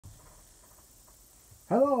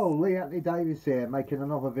Hello, Lee Anthony Davis here, making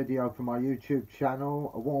another video for my YouTube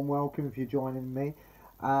channel. A warm welcome if you're joining me.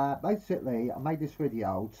 Basically, I made this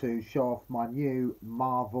video to show off my new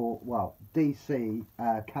DC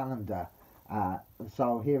calendar.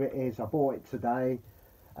 So here it is. I bought it today.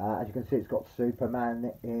 As you can see, it's got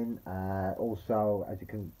Superman in. Also, as you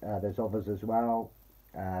can, there's others as well.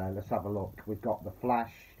 Let's have a look. We've got the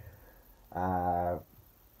Flash. I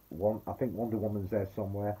think Wonder Woman's there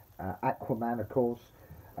somewhere. Aquaman, of course.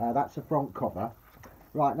 That's the front cover.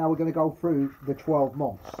 Right, now we're going to go through the 12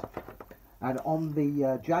 months. And on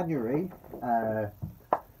the January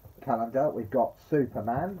calendar, we've got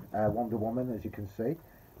Superman, Wonder Woman, as you can see,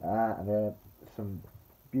 and some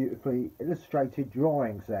beautifully illustrated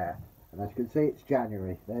drawings there. And as you can see, it's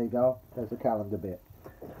January. There you go. There's the calendar bit.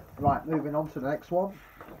 Right, moving on to the next one.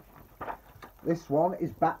 This one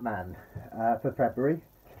is Batman for February.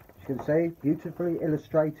 As you can see, beautifully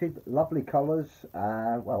illustrated, lovely colours,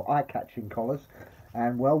 well, eye-catching colours,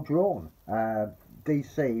 and well drawn.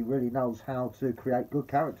 DC really knows how to create good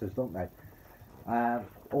characters, don't they?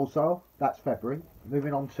 Also, that's February.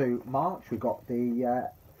 Moving on to March, we've got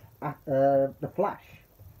the Flash.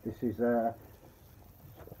 This is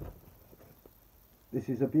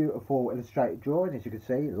a beautiful illustrated drawing, as you can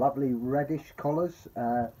see, lovely reddish colours.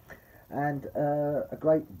 And a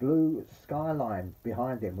great blue skyline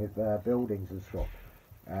behind him with buildings and stuff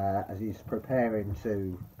as he's preparing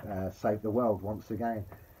to save the world once again.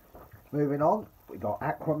 Moving on, we got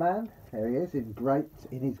Aquaman. There he is in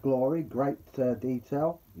his glory, great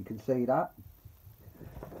detail. You can see that.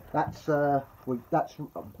 That's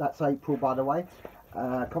April, by the way.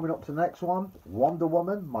 Coming up to the next one, Wonder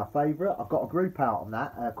Woman, my favourite. I've got a group out on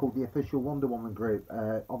that called the Official Wonder Woman Group,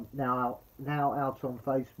 now out on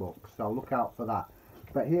Facebook, so look out for that.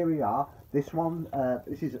 But here we are. This one,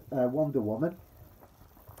 this is Wonder Woman,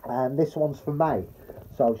 and this one's for May.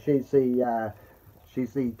 So she's the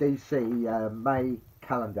DC May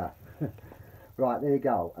calendar. Right, there you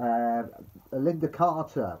go. Linda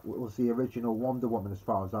Carter was the original Wonder Woman, as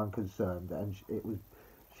far as I'm concerned, and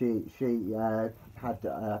she had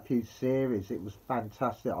a few series. It was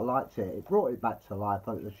fantastic. I liked it. It brought it back to life.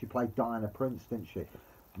 She played Diana Prince, didn't she?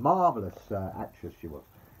 Marvellous actress she was.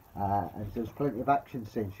 And there's plenty of action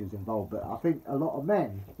scenes she was involved. But I think a lot of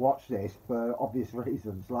men watch this for obvious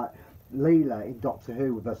reasons, like Leela in Doctor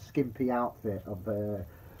Who with a skimpy outfit of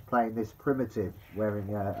playing this primitive,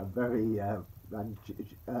 wearing a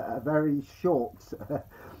very short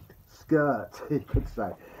skirt, you could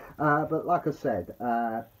say. But like I said,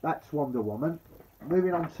 that's Wonder Woman.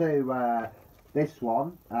 Moving on to this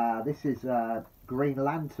one. This is Green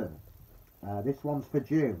Lantern. This one's for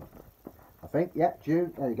June, I think. Yeah,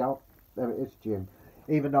 June. There you go. There it is, June.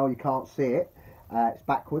 Even though you can't see it, it's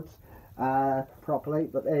backwards properly.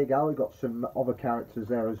 But there you go. We've got some other characters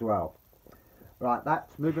there as well. Right,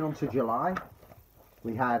 that's moving on to July.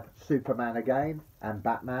 We have Superman again, and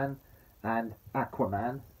Batman, and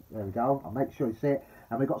Aquaman. There we go. I'll make sure you see it.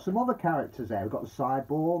 And we've got some other characters there. We've got the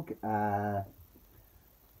Cyborg.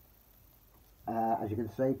 As you can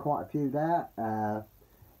see, quite a few there.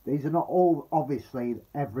 These are not all, obviously,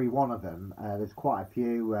 every one of them. There's quite a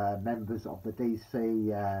few members of the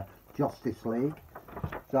DC Justice League.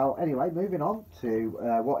 So, anyway, moving on to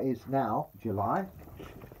what is now July.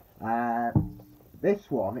 This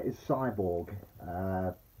one is Cyborg.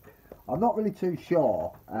 I'm not really too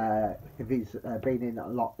sure if he's been in a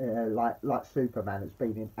lot like Superman. It's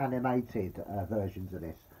been in animated versions of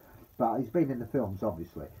this, but he's been in the films,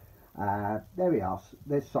 obviously. There we are.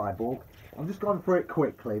 There's Cyborg. I'm just going through it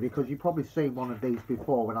quickly because you've probably seen one of these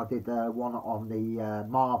before when I did one on the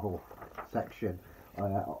Marvel section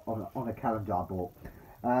on a calendar I bought.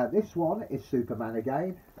 This one is Superman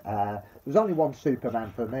again. There's only one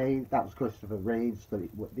Superman for me. That was Christopher Reeves,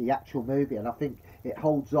 the actual movie, and I think it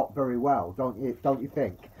holds up very well, don't you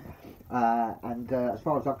think? And as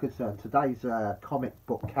far as I'm concerned, today's comic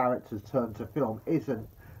book characters turned to film isn't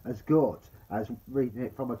as good as reading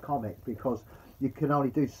it from a comic, because you can only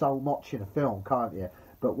do so much in a film, can't you?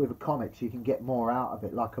 But with a comics, you can get more out of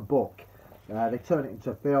it, like a book. They turn it into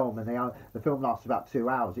a film, and the film lasts about 2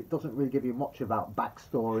 hours. It doesn't really give you much about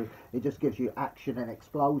backstory. It just gives you action and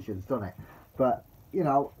explosions, doesn't it? But, you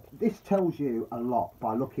know, this tells you a lot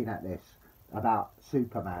by looking at this about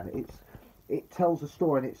Superman. It tells a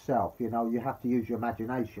story in itself. You know, you have to use your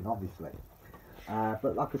imagination, obviously.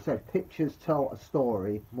 But like I said, pictures tell a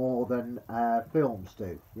story more than films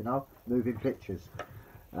do, you know, moving pictures.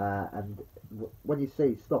 And when you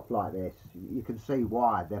see stuff like this, you can see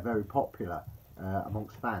why they're very popular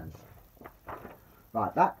amongst fans.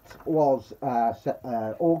 Right, that was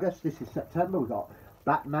August. This is September. We've got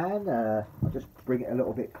Batman. I'll just bring it a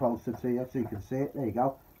little bit closer to you so you can see it. There you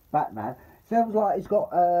go, Batman. Sounds like he's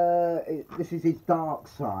got, this is his dark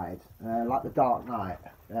side, like the Dark Knight.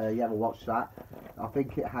 You ever watched that? I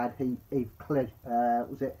think it had Heath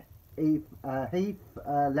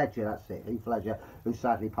Ledger, that's it, Heath Ledger, who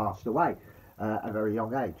sadly passed away at a very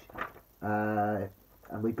young age.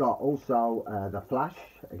 And we got also the Flash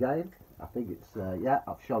again. I think it's, yeah,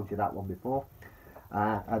 I've showed you that one before.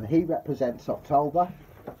 And he represents October.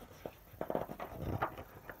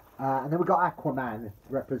 And then we got Aquaman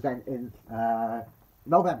representing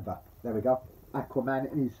November. There we go.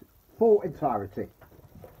 Aquaman in his full entirety.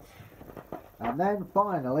 And then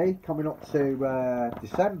finally, coming up to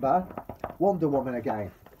December, Wonder Woman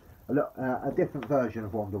again. A different version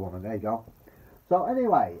of Wonder Woman. There you go. So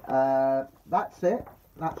anyway, that's it.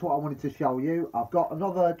 That's what I wanted to show you. I've got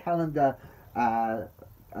another calendar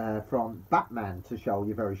from Batman to show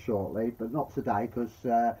you very shortly, but not today because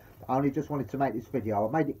I only just wanted to make this video.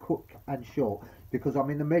 I made it quick and short because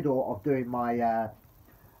I'm in the middle of doing my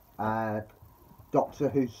Doctor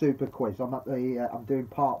Who Super Quiz. I'm doing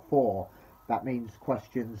part 4. That means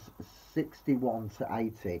questions 61 to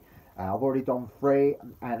 80. I've already done 3,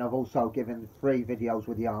 and I've also given 3 videos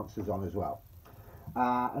with the answers on as well.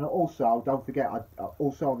 And also, don't forget,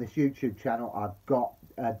 also on this YouTube channel, I've got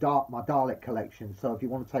my Dalek collection. So if you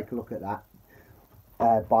want to take a look at that,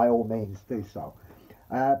 by all means, do so.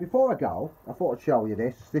 Before I go, I thought I'd show you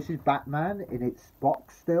this. This is Batman in its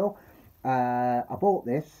box still. I bought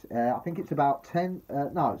this. I think it's about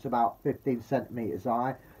it's about 15 centimeters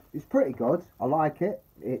high. It's pretty good. I like it.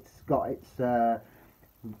 It's got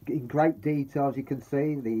in great detail, as you can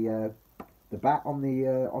see, the bat on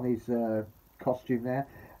his costume there.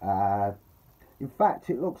 In fact,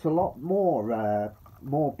 it looks a lot more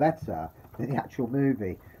better than the actual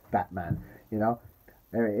movie Batman. You know,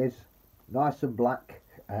 there it is, nice and black.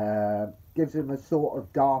 Gives him a sort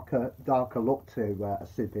of darker look to a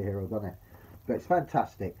superhero, doesn't it? But it's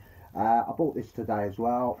fantastic. I bought this today as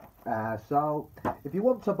well. So if you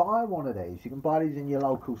want to buy one of these, you can buy these in your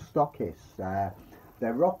local stockist.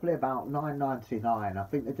 They're roughly about $9.99. I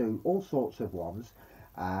think they do all sorts of ones,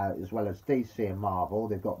 as well as DC and Marvel.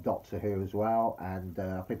 They've got Doctor Who as well, and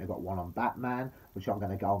I think they've got one on Batman, which I'm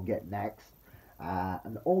going to go and get next.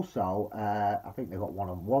 And also, I think they've got one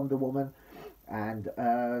on Wonder Woman. And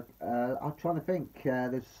I'm trying to think,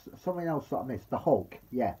 there's something else that I missed. The Hulk.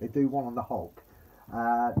 Yeah, they do one on the Hulk.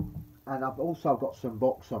 And I've also got some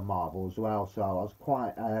books on Marvel as well, so I was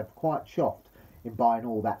quite chuffed in buying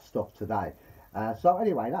all that stuff today. So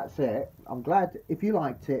anyway, that's it. I'm glad. If you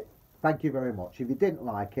liked it, thank you very much. If you didn't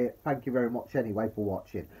like it, thank you very much anyway for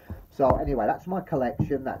watching. So anyway, that's my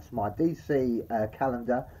collection. That's my DC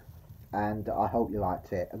calendar, and I hope you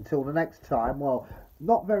liked it. Until the next time, well,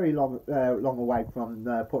 not very long away from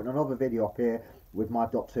putting another video up here with my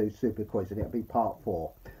Doctor Who Super Quiz, and it'll be part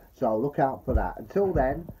 4. So look out for that. Until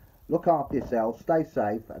then, look after yourselves, stay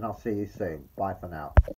safe, and I'll see you soon. Bye for now.